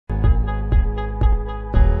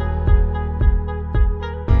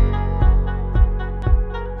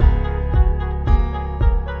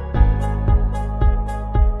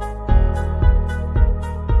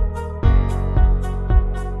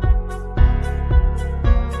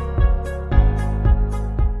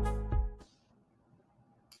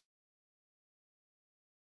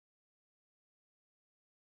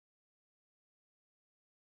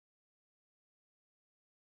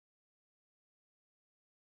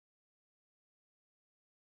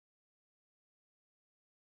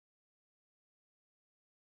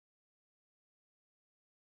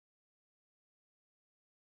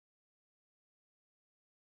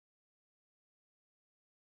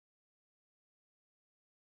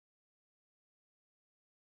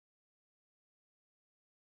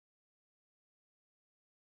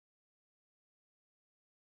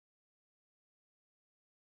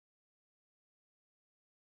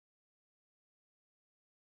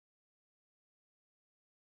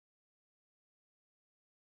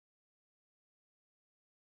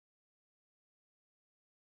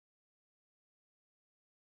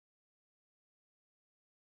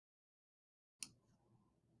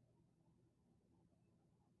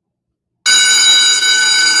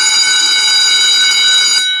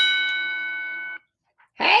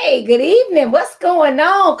Hey, good evening. What's going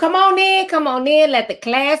on? Come on in. Come on in. Let the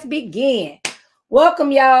class begin.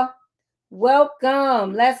 Welcome, y'all.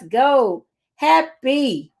 Welcome. Let's go.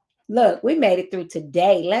 Happy. Look, we made it through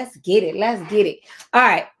today. Let's get it. Let's get it. All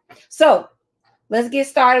right. So let's get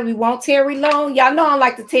started. We won't tarry long. Y'all know I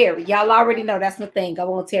like to tarry. Y'all already know that's my thing. I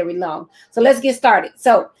won't tarry long. So let's get started.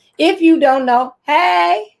 So if you don't know,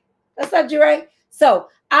 hey, what's up, Jure? So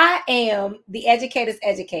I am the educator's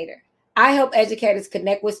educator. I help educators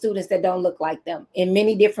connect with students that don't look like them in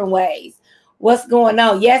many different ways. What's going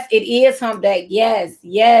on? Yes, it is Hump Day. Yes,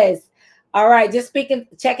 yes. All right, just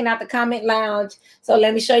checking out the comment lounge. So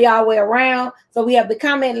let me show y'all way around. So we have the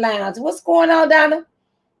comment lounge. What's going on, Donna?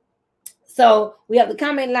 So we have the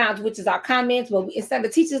comment lounge, which is our comments. But instead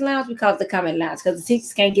of teachers lounge, we call it the comment lounge because the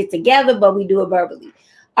teachers can't get together, but we do it verbally.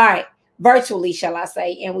 All right, virtually, shall I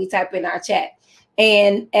say, and we type in our chat.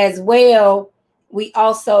 And as well, we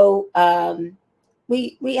also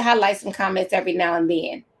we highlight some comments every now and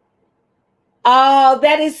then. Oh,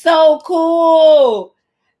 that is so cool.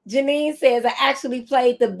 Janine says, I actually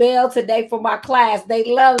played the bell today for my class. They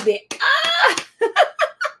loved it. Ah!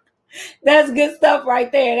 That's good stuff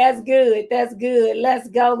right there. That's good. That's good. Let's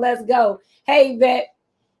go. Let's go. Hey, Vet.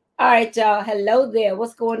 All right, y'all. Hello there.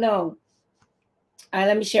 What's going on? All right,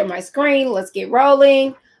 let me share my screen. Let's get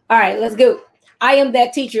rolling. All right, let's go. I am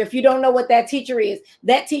that teacher. If you don't know what that teacher is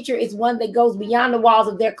one that goes beyond the walls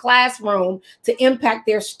of their classroom to impact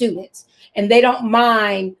their students. And they don't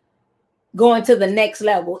mind going to the next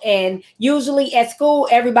level. And usually at school,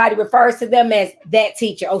 everybody refers to them as that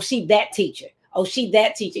teacher. Oh, she that teacher. Oh, she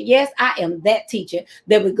that teacher. Yes, I am that teacher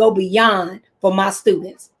that would go beyond for my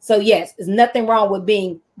students. So yes, there's nothing wrong with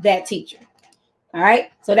being that teacher. All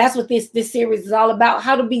right. So that's what this series is all about,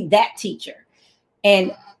 how to be that teacher.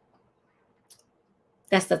 And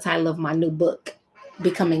that's the title of my new book,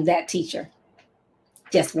 Becoming That Teacher.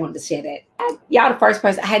 Just wanted to share that. Y'all the first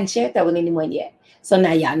person. I hadn't shared that with anyone yet. So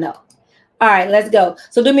now y'all know. All right, let's go.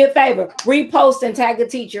 So do me a favor. Repost and tag a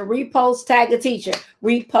teacher. Repost, tag a teacher.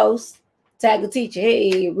 Repost, tag a teacher.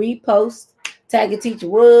 Hey, repost, tag a teacher.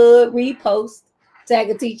 What? Repost, tag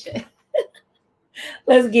a teacher.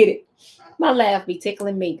 Let's get it. My laugh be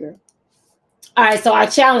tickling me, girl. All right, so our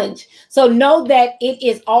challenge. So know that it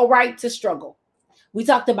is all right to struggle. We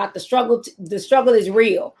talked about the struggle. The struggle is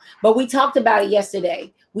real, but we talked about it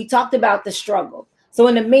yesterday. We talked about the struggle. So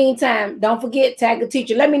in the meantime, don't forget, tag a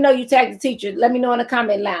teacher. Let me know you tagged the teacher. Let me know in the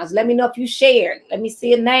comment lounge. Let me know if you shared. Let me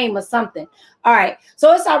see a name or something. All right.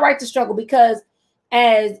 So it's all right to struggle because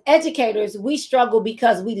as educators, we struggle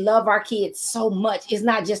because we love our kids so much. It's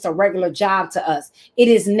not just a regular job to us. It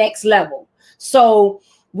is next level. So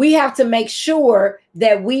we have to make sure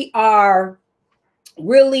that we are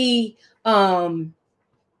really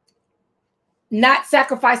not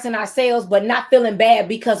sacrificing ourselves, but not feeling bad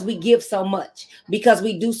because we give so much, because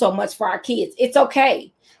we do so much for our kids. It's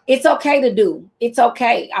okay. It's okay to do. It's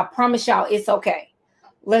okay. I promise y'all it's okay.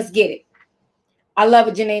 Let's get it. I love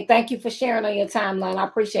it, Janine. Thank you for sharing on your timeline. I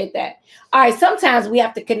appreciate that. All right. Sometimes we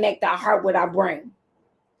have to connect our heart with our brain.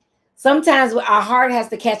 Sometimes our heart has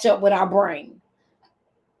to catch up with our brain.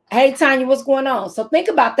 Hey, Tanya, what's going on? So think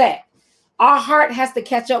about that. Our heart has to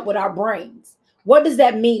catch up with our brains. What does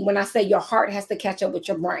that mean when I say your heart has to catch up with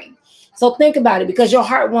your brain? So think about it, because your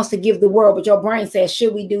heart wants to give the world, but your brain says,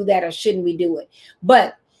 should we do that or shouldn't we do it?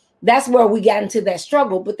 But that's where we got into that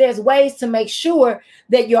struggle. But there's ways to make sure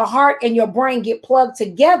that your heart and your brain get plugged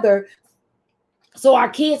together so our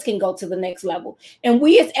kids can go to the next level. And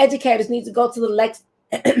we as educators need to go to the next.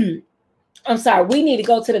 I'm sorry, we need to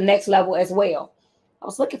go to the next level as well. I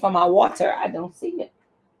was looking for my water. I don't see it.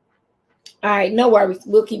 All right, no worries.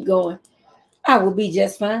 We'll keep going. I will be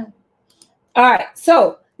just fine. All right.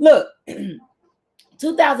 So look,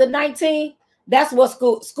 2019, that's what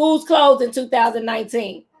schools closed in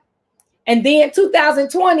 2019. And then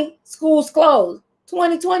 2020, schools closed.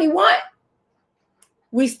 2021,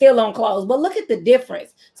 we still on close. But look at the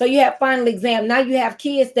difference. So you have final exam. Now you have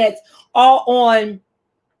kids that's all on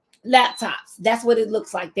laptops. That's what it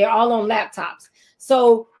looks like. They're all on laptops.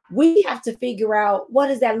 So we have to figure out, what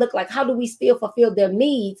does that look like? How do we still fulfill their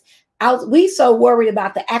needs? We so worried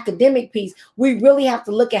about the academic piece. We really have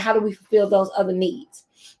to look at how do we fulfill those other needs.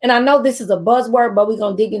 And I know this is a buzzword, but we're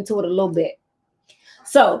going to dig into it a little bit.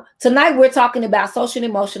 So tonight we're talking about social and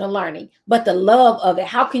emotional learning, but the love of it.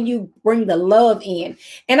 How can you bring the love in?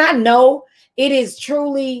 And I know it is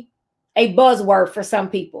truly a buzzword for some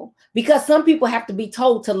people, because some people have to be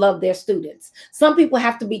told to love their students. Some people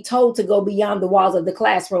have to be told to go beyond the walls of the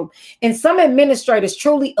classroom. And some administrators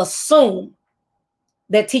truly assume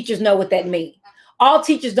that teachers know what that means. All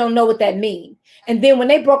teachers don't know what that means. And then when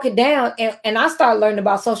they broke it down and I started learning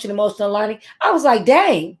about social and emotional learning, I was like,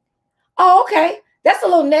 dang, oh, okay. That's a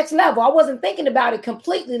little next level. I wasn't thinking about it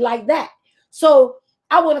completely like that. So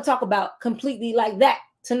I want to talk about completely like that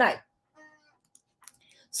tonight.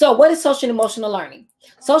 So what is social and emotional learning?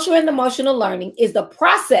 Social and emotional learning is the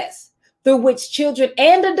process through which children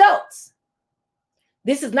and adults,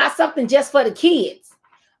 this is not something just for the kids,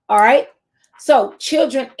 all right? So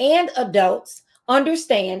children and adults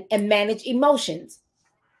understand and manage emotions.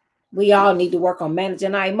 We all need to work on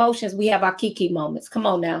managing our emotions. We have our kiki moments. Come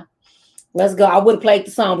on now. Let's go. I would have played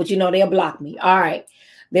the song, but you know, they'll block me. All right.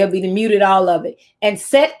 They'll be muted, all of it. And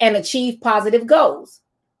set and achieve positive goals.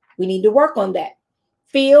 We need to work on that.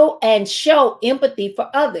 Feel and show empathy for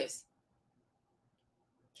others.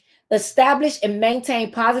 Establish and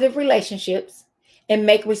maintain positive relationships and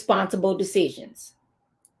make responsible decisions.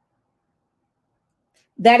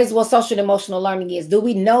 That is what social and emotional learning is. Do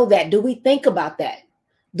we know that? Do we think about that?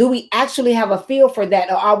 Do we actually have a feel for that?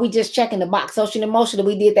 Or are we just checking the box? Social and emotional,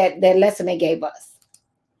 we did that lesson they gave us.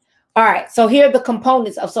 All right, so here are the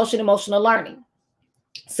components of social and emotional learning.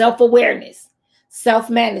 Self-awareness,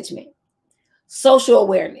 self-management, social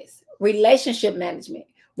awareness, relationship management,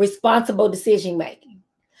 responsible decision-making.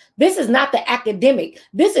 This is not the academic.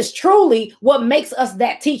 This is truly what makes us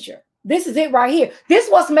that teacher. This is it right here. This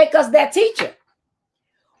is what makes us that teacher.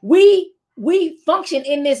 We function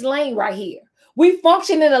in this lane right here. We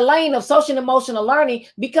function in a lane of social and emotional learning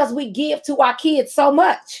because we give to our kids so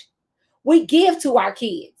much. We give to our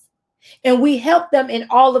kids and we help them in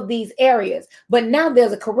all of these areas. But now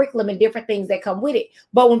there's a curriculum and different things that come with it.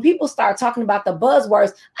 But when people start talking about the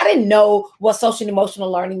buzzwords, I didn't know what social and emotional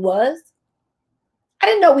learning was. I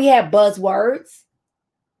didn't know we had buzzwords.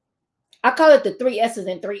 I call it the 3 S's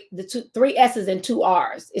and 3 S's and 2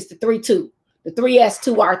 R's. It's the 3-2, the 3S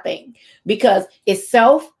 2R thing, because it's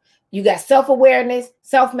self. You got self-awareness,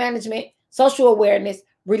 self-management, social awareness,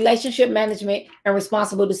 relationship management, and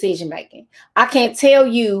responsible decision-making. I can't tell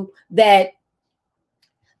you that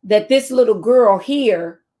this little girl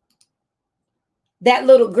here, that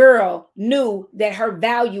little girl knew that her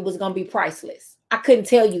value was going to be priceless. I couldn't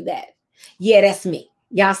tell you that. Yeah, that's me.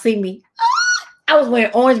 Y'all see me? I was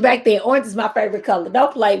wearing orange back then. Orange is my favorite color.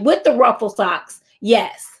 Don't play with the ruffle socks.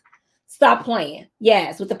 Yes. Stop playing.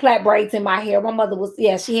 Yes, with the plait braids in my hair. My mother was,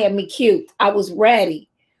 yeah, she had me cute. I was ready.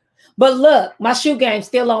 But look, my shoe game's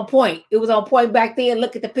still on point. It was on point back then.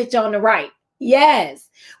 Look at the picture on the right. Yes.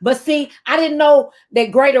 But see, I didn't know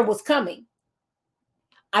that greater was coming.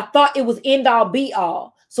 I thought it was end all be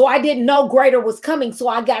all. So I didn't know greater was coming. So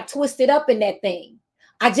I got twisted up in that thing.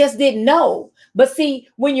 I just didn't know. But see,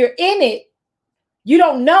 when you're in it, you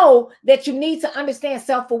don't know that you need to understand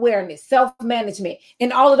self-awareness, self-management,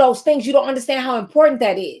 and all of those things. You don't understand how important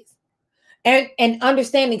that is. And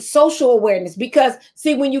understanding social awareness. Because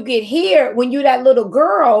see, when you get here, when you're that little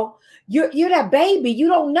girl, you're that baby, you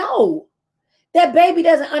don't know. That baby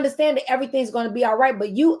doesn't understand that everything's going to be all right.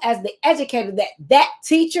 But you, as the educator, that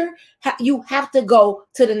teacher, you have to go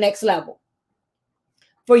to the next level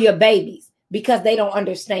for your babies because they don't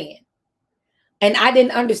understand. And I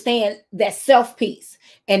didn't understand that self piece.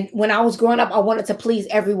 And when I was growing up, I wanted to please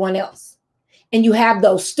everyone else. And you have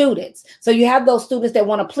those students. So you have those students that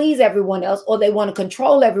want to please everyone else, or they want to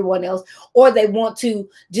control everyone else, or they want to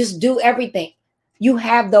just do everything. You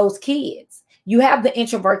have those kids. You have the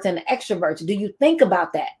introverts and the extroverts. Do you think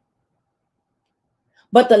about that?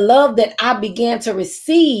 But the love that I began to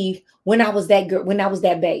receive when I was that girl, when I was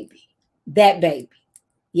that baby,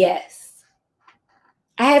 yes,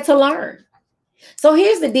 I had to learn. So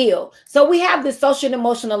here's the deal. So we have the social and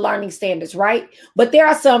emotional learning standards, right? But there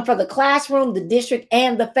are some for the classroom, the district,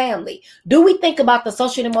 and the family. Do we think about the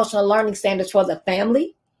social and emotional learning standards for the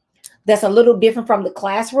family? That's a little different from the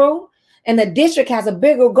classroom. And the district has a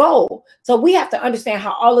bigger goal. So we have to understand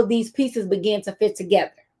how all of these pieces begin to fit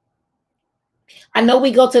together. I know we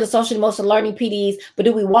go to the social and emotional learning PDs, but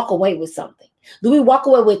do we walk away with something? Do we walk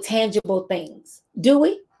away with tangible things? Do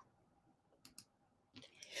we?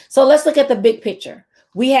 So let's look at the big picture.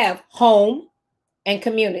 We have home and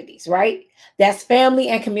communities, right? That's family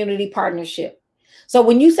and community partnership. So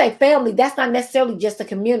when you say family, that's not necessarily just a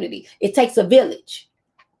community. It takes a village,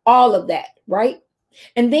 all of that, right?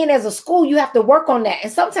 And then as a school, you have to work on that.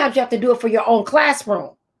 And sometimes you have to do it for your own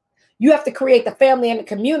classroom. You have to create the family and the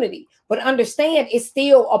community, but understand it's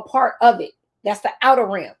still a part of it. That's the outer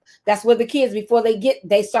rim. That's where the kids, before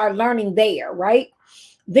they start learning there, right?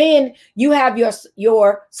 Then you have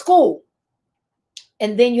your school.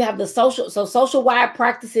 And then you have the social wide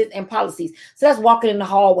practices and policies. So that's walking in the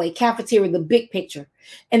hallway, cafeteria, the big picture.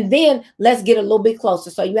 And then let's get a little bit closer.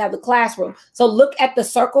 So you have the classroom. So look at the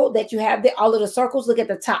circle that you have there. All of the circles, look at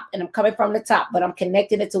the top. And I'm coming from the top, but I'm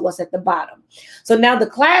connecting it to what's at the bottom. So now the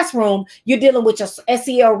classroom, you're dealing with your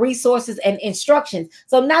SEL resources and instructions.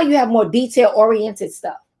 So now you have more detail-oriented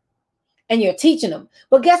stuff. And you're teaching them.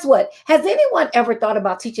 But guess what? Has anyone ever thought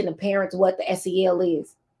about teaching the parents what the SEL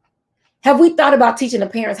is? Have we thought about teaching the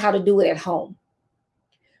parents how to do it at home?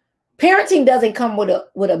 Parenting doesn't come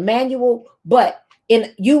with a manual, but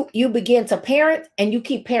you begin to parent and you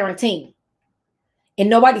keep parenting. And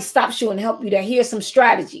nobody stops you and help you. That here's some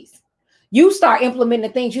strategies. You start implementing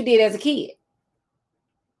the things you did as a kid.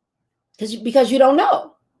 Because you don't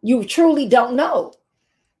know. You truly don't know.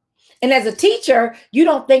 And as a teacher, you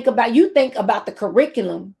think about the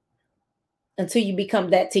curriculum until you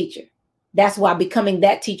become that teacher. That's why becoming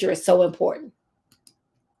that teacher is so important.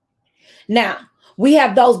 Now, we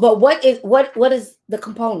have those, but what is the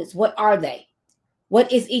components? What are they? What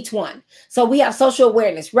is each one? So we have social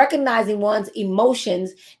awareness, recognizing one's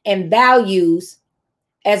emotions and values,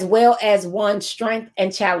 as well as one's strength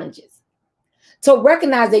and challenges. So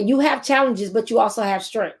recognize that you have challenges, but you also have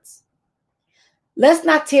strengths. Let's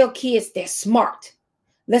not tell kids they're smart.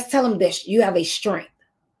 Let's tell them that you have a strength.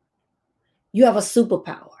 You have a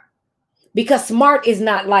superpower. Because smart is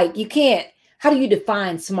not like, you can't, how do you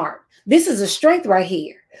define smart? This is a strength right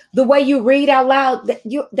here. The way you read out loud,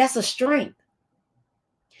 that's a strength.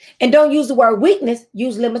 And don't use the word weakness,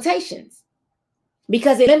 use limitations.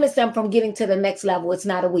 Because it limits them from getting to the next level. It's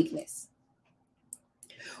not a weakness.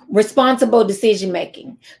 Responsible decision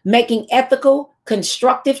making. Making ethical,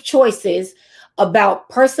 constructive choices about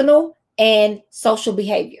personal and social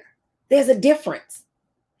behavior. There's a difference.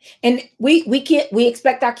 And we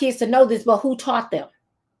expect our kids to know this, but who taught them?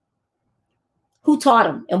 Who taught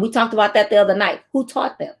them? And we talked about that the other night. Who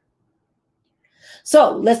taught them?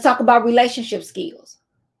 So let's talk about relationship skills.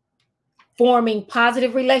 Forming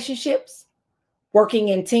positive relationships, working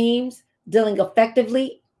in teams, dealing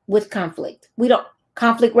effectively with conflict.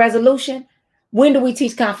 Conflict resolution. When do we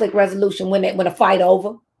teach conflict resolution? When a fight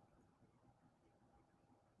over?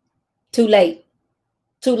 Too late.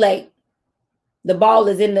 Too late. The ball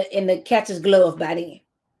is in the catcher's glove by then.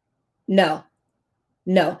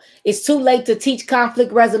 No. It's too late to teach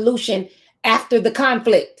conflict resolution after the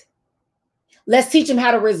conflict. Let's teach them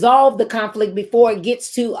how to resolve the conflict before it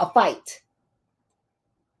gets to a fight.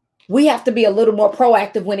 We have to be a little more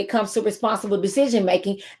proactive when it comes to responsible decision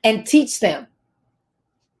making and teach them.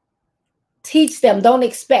 Teach them. Don't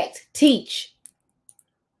expect. Teach.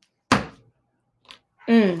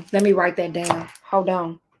 Let me write that down. Hold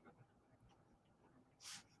on.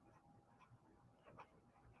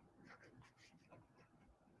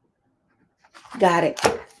 Got it.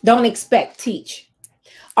 Don't expect, teach.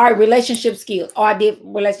 All right, relationship skills. Oh, I did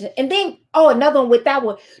relationship. And then, another one with that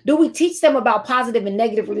one. Do we teach them about positive and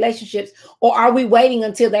negative relationships, or are we waiting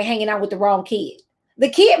until they're hanging out with the wrong kid? The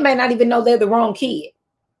kid may not even know they're the wrong kid.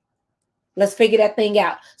 Let's figure that thing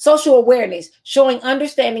out. Social awareness, showing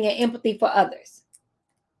understanding and empathy for others.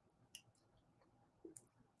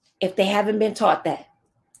 If they haven't been taught that,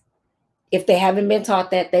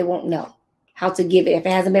 they won't know how to give it. If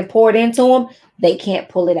it hasn't been poured into them, they can't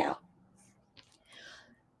pull it out.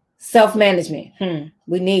 Self-management.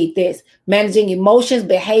 We need this. Managing emotions,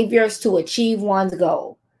 behaviors to achieve one's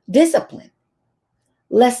goal. Discipline.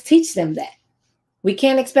 Let's teach them that. We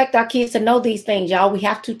can't expect our kids to know these things, y'all. We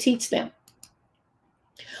have to teach them.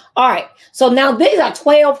 All right. So now these are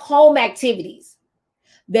 12 home activities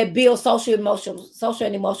that build social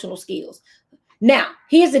and emotional skills. Now,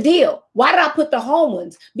 here's the deal. Why did I put the home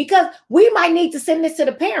ones? Because we might need to send this to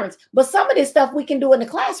the parents, but some of this stuff we can do in the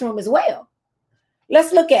classroom as well.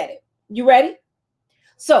 Let's look at it. You ready?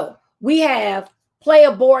 So we have play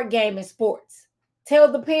a board game in sports.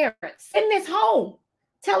 Tell the parents, send this home.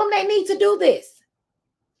 Tell them they need to do this.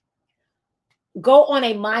 Go on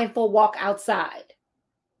a mindful walk outside.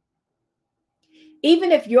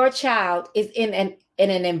 Even if your child is in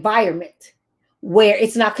an environment where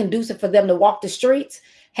it's not conducive for them to walk the streets,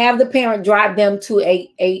 have the parent drive them to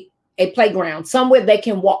a playground, somewhere they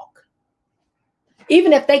can walk.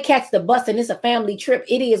 Even if they catch the bus and it's a family trip,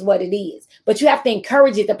 it is what it is. But you have to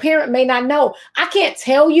encourage it. The parent may not know. I can't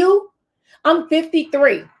tell you. I'm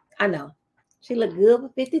 53. I know. She look good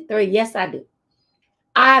with 53. Yes, I do.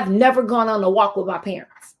 I've never gone on a walk with my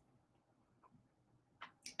parents.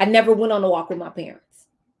 I never went on a walk with my parents.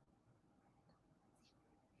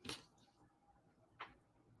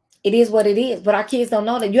 It is what it is, but our kids don't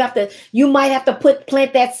know that. You might have to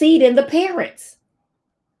plant that seed in the parents.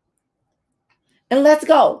 And let's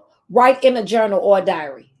go. Write in a journal or a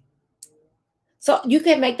diary. So you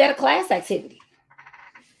can make that a class activity.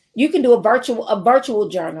 You can do a virtual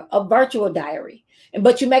journal, a virtual diary.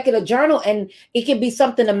 But you make it a journal, and it can be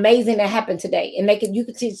something amazing that happened today. And you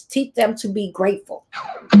can teach them to be grateful.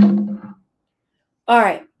 All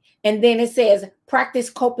right. And then it says practice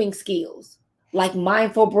coping skills like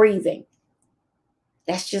mindful breathing.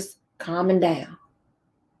 That's just calming down.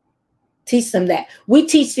 Teach them that. We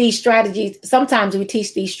teach these strategies. Sometimes we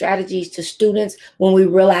teach these strategies to students when we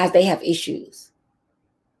realize they have issues.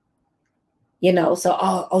 You know, so,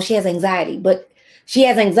 oh, she has anxiety. But she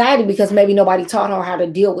has anxiety because maybe nobody taught her how to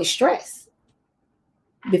deal with stress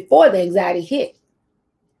before the anxiety hit.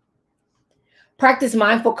 Practice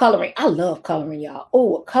mindful coloring. I love coloring, y'all.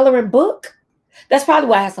 Oh, a coloring book. That's probably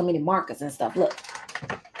why I have so many markers and stuff. Look.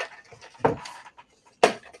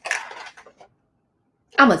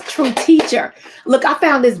 I'm a true teacher. Look, I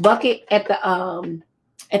found this bucket at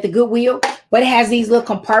the Goodwill, but it has these little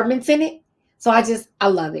compartments in it. So I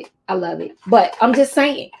love it. I love it. But I'm just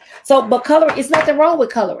saying. So, but coloring, it's nothing wrong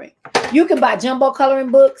with coloring. You can buy jumbo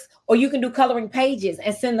coloring books, or you can do coloring pages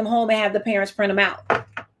and send them home and have the parents print them out.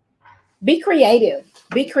 Be creative.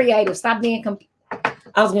 Be creative. Stop being,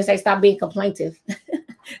 stop being complaintive.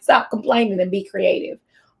 Stop complaining and be creative.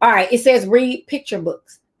 All right. It says read picture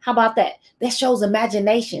books. How about that? That shows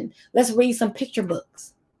imagination. Let's read some picture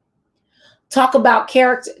books. Talk about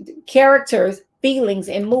characters' feelings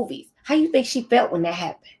in movies. How you think she felt when that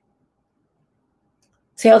happened?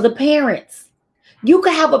 Tell the parents. You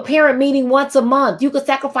could have a parent meeting once a month. You could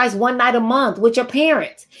sacrifice one night a month with your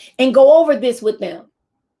parents and go over this with them.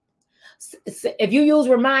 If you use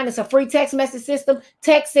Remind, it's a free text message system.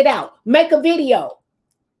 Text it out. Make a video.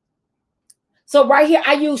 So right here,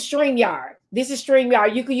 I use StreamYard. This is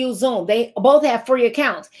StreamYard. You can use Zoom. They both have free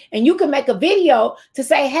accounts. And you can make a video to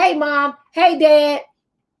say, hey, mom, hey, dad,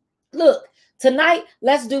 look, tonight,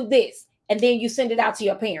 let's do this. And then you send it out to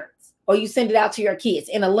your parents, or you send it out to your kids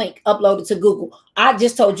in a link uploaded to Google. I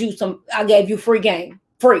just told you I gave you free game,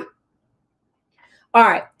 free. All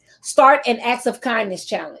right. Start an acts of kindness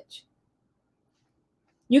challenge.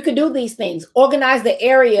 You can do these things. Organize the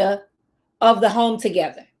area of the home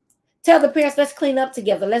together. Tell the parents, let's clean up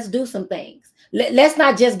together. Let's do some things. Let's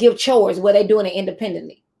not just give chores where they're doing it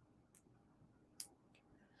independently.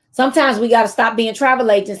 Sometimes we got to stop being travel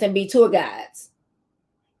agents and be tour guides.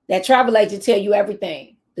 That travel agent tell you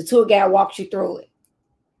everything. The tour guide walks you through it.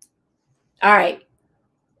 All right.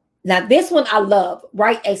 Now this one I love.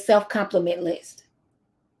 Write a self-compliment list.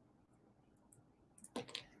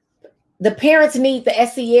 The parents need the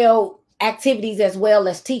SEL activities as well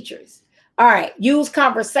as teachers. All right. Use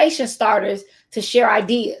conversation starters to share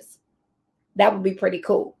ideas. That would be pretty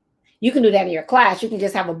cool. You can do that in your class. You can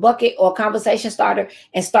just have a bucket or a conversation starter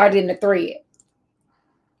and start it in the thread.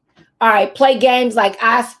 All right. Play games like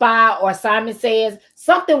I Spy or Simon Says,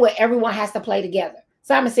 something where everyone has to play together.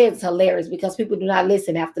 Simon Says is hilarious because people do not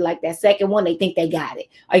listen after like that second one. They think they got it.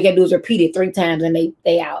 All you got to do is repeat it 3 times and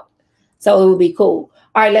they out. So it would be cool.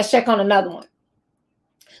 All right. Let's check on another one.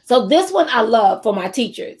 So this one I love for my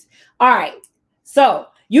teachers. All right. So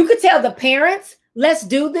you could tell the parents, let's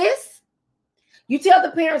do this. You tell the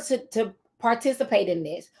parents to participate in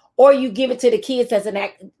this, or you give it to the kids as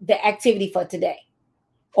the activity for today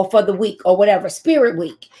or for the week or whatever. Spirit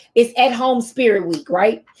week. It's at home spirit week,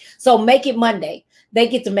 right? So make it Monday. They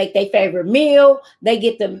get to make their favorite meal. They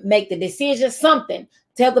get to make the decision, something.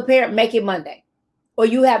 Tell the parent, make it Monday. Or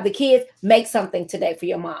you have the kids make something today for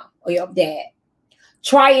your mom or your dad.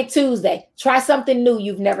 Try it Tuesday. Try something new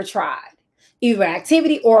you've never tried. Either an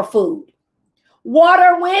activity or a food.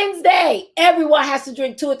 Water Wednesday. Everyone has to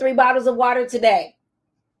drink 2 or 3 bottles of water today.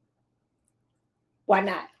 Why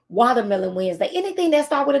not? Watermelon Wednesday. Anything that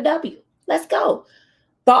starts with a W. Let's go.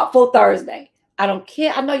 Thoughtful Thursday. I don't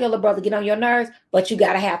care. I know your little brother get on your nerves, but you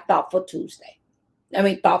got to have Thoughtful Tuesday.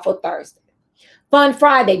 Thoughtful Thursday. Fun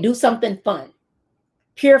Friday. Do something fun.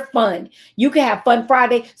 Pure fun. You can have Fun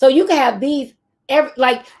Friday. So you can have these.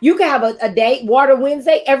 You can have a day, Water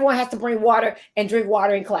Wednesday. Everyone has to bring water and drink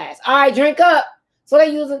water in class. All right, drink up. So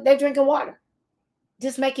they're drinking water.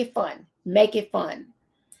 Just make it fun. Make it fun.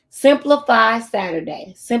 Simplify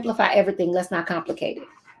Saturday. Simplify everything. Let's not complicate it.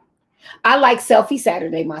 I like Selfie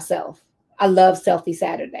Saturday myself. I love Selfie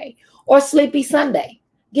Saturday. Or Sleepy Sunday.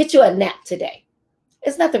 Get you a nap today.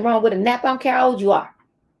 There's nothing wrong with a nap. I don't care how old you are.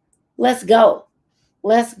 Let's go.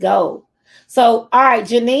 Let's go. So, all right,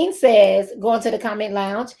 Janine says, going to the comment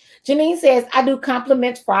lounge, Janine says, I do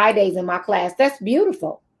compliment Fridays in my class. That's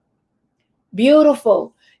beautiful.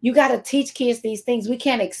 Beautiful. You got to teach kids these things. We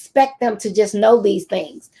can't expect them to just know these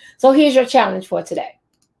things. So here's your challenge for today.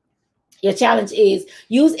 Your challenge is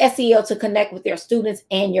use SEL to connect with your students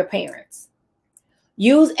and your parents.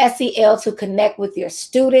 Use SEL to connect with your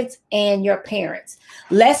students and your parents.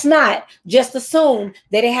 Let's not just assume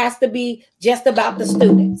that it has to be just about the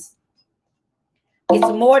students. It's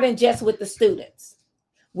more than just with the students.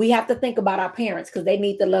 We have to think about our parents because they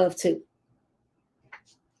need the love too.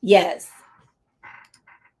 Yes.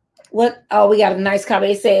 What? Oh, we got a nice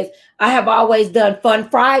comment. It says, I have always done fun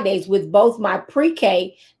Fridays with both my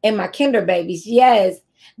pre-K and my kinder babies. Yes,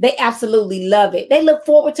 they absolutely love it. They look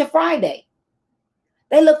forward to Friday.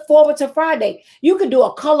 They look forward to Friday. You could do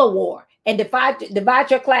a color war and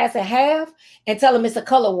divide your class in half and tell them it's a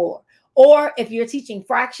color war. Or if you're teaching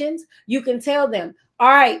fractions, you can tell them, all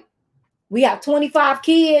right, we have 25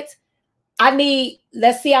 kids. I need,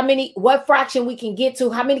 let's see what fraction we can get to,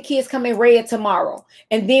 how many kids come in red tomorrow.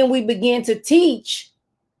 And then we begin to teach.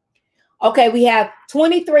 Okay, we have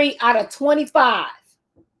 23 out of 25.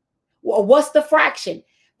 Well, what's the fraction?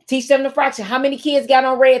 Teach them the fraction. How many kids got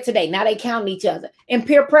on red today? Now they count each other. And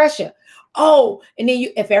peer pressure. Oh, and then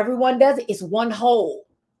if everyone does it, it's one whole.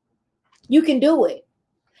 You can do it.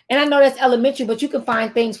 And I know that's elementary, but you can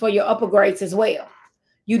find things for your upper grades as well.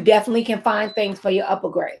 You definitely can find things for your upper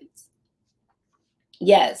grades.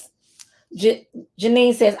 Yes.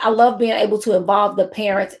 Janine says, I love being able to involve the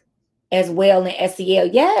parents as well in SEL.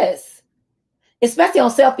 Yes. Especially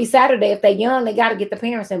on Selfie Saturday. If they're young, they got to get the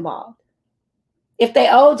parents involved. If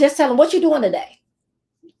they old, just tell them, what you doing today?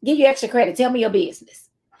 Give you extra credit. Tell me your business.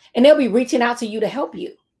 And they'll be reaching out to you to help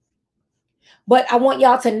you. But I want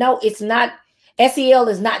y'all to know it's not, SEL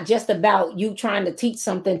is not just about you trying to teach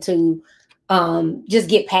something to just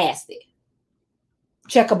get past it.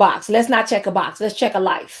 Check a box. Let's not check a box. Let's check a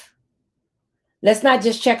life. Let's not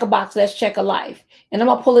just check a box. Let's check a life. And I'm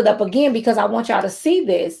going to pull it up again because I want y'all to see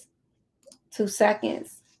this. 2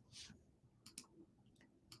 seconds.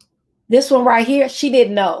 This one right here, she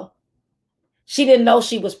didn't know. She didn't know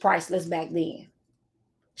she was priceless back then.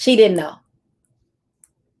 She didn't know.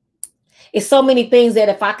 It's so many things that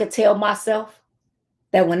if I could tell myself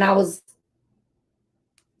that when I was,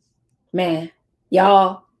 man,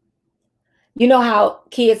 y'all, you know how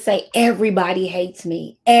kids say, everybody hates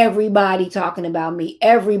me. Everybody talking about me.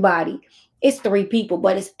 Everybody. It's 3 people,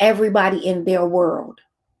 but it's everybody in their world.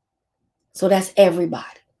 So that's everybody.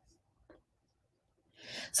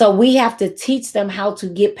 So we have to teach them how to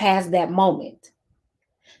get past that moment.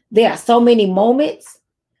 There are so many moments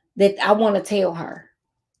that I want to tell her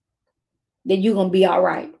that you're going to be all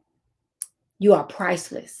right. You are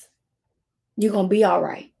priceless. You're going to be all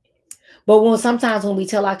right. But sometimes when we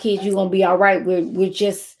tell our kids you're going to be all right, we're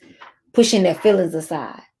just pushing their feelings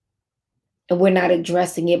aside. And we're not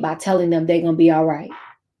addressing it by telling them they're going to be all right.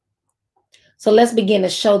 So let's begin to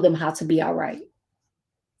show them how to be all right.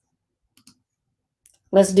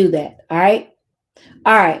 Let's do that. All right.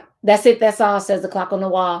 All right. That's it. That's all, says the clock on the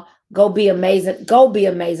wall. Go be amazing. Go be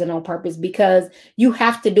amazing on purpose, because you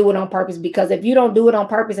have to do it on purpose. Because if you don't do it on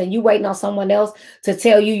purpose and you waiting on someone else to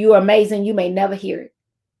tell you you're amazing, you may never hear it.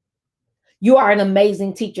 You are an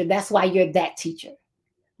amazing teacher. That's why you're that teacher.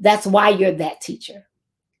 That's why you're that teacher.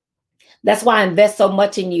 That's why I invest so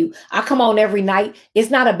much in you. I come on every night.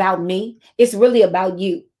 It's not about me. It's really about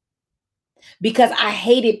you. Because I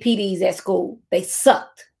hated PDs at school. They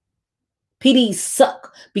sucked. PDs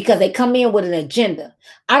suck because they come in with an agenda.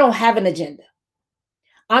 I don't have an agenda.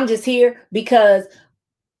 I'm just here because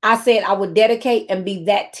I said I would dedicate and be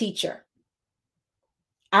that teacher.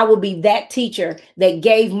 I will be that teacher that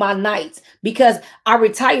gave my nights, because I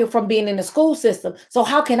retired from being in the school system. So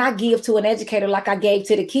how can I give to an educator like I gave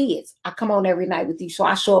to the kids? I come on every night with you. So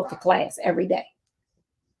I show up for class every day.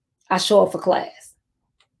 I show up for class.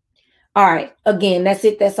 All right. Again, that's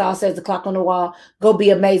it. That's all, says the clock on the wall. Go be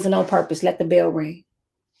amazing on purpose. Let the bell ring.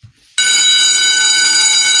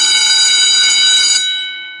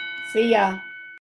 See y'all.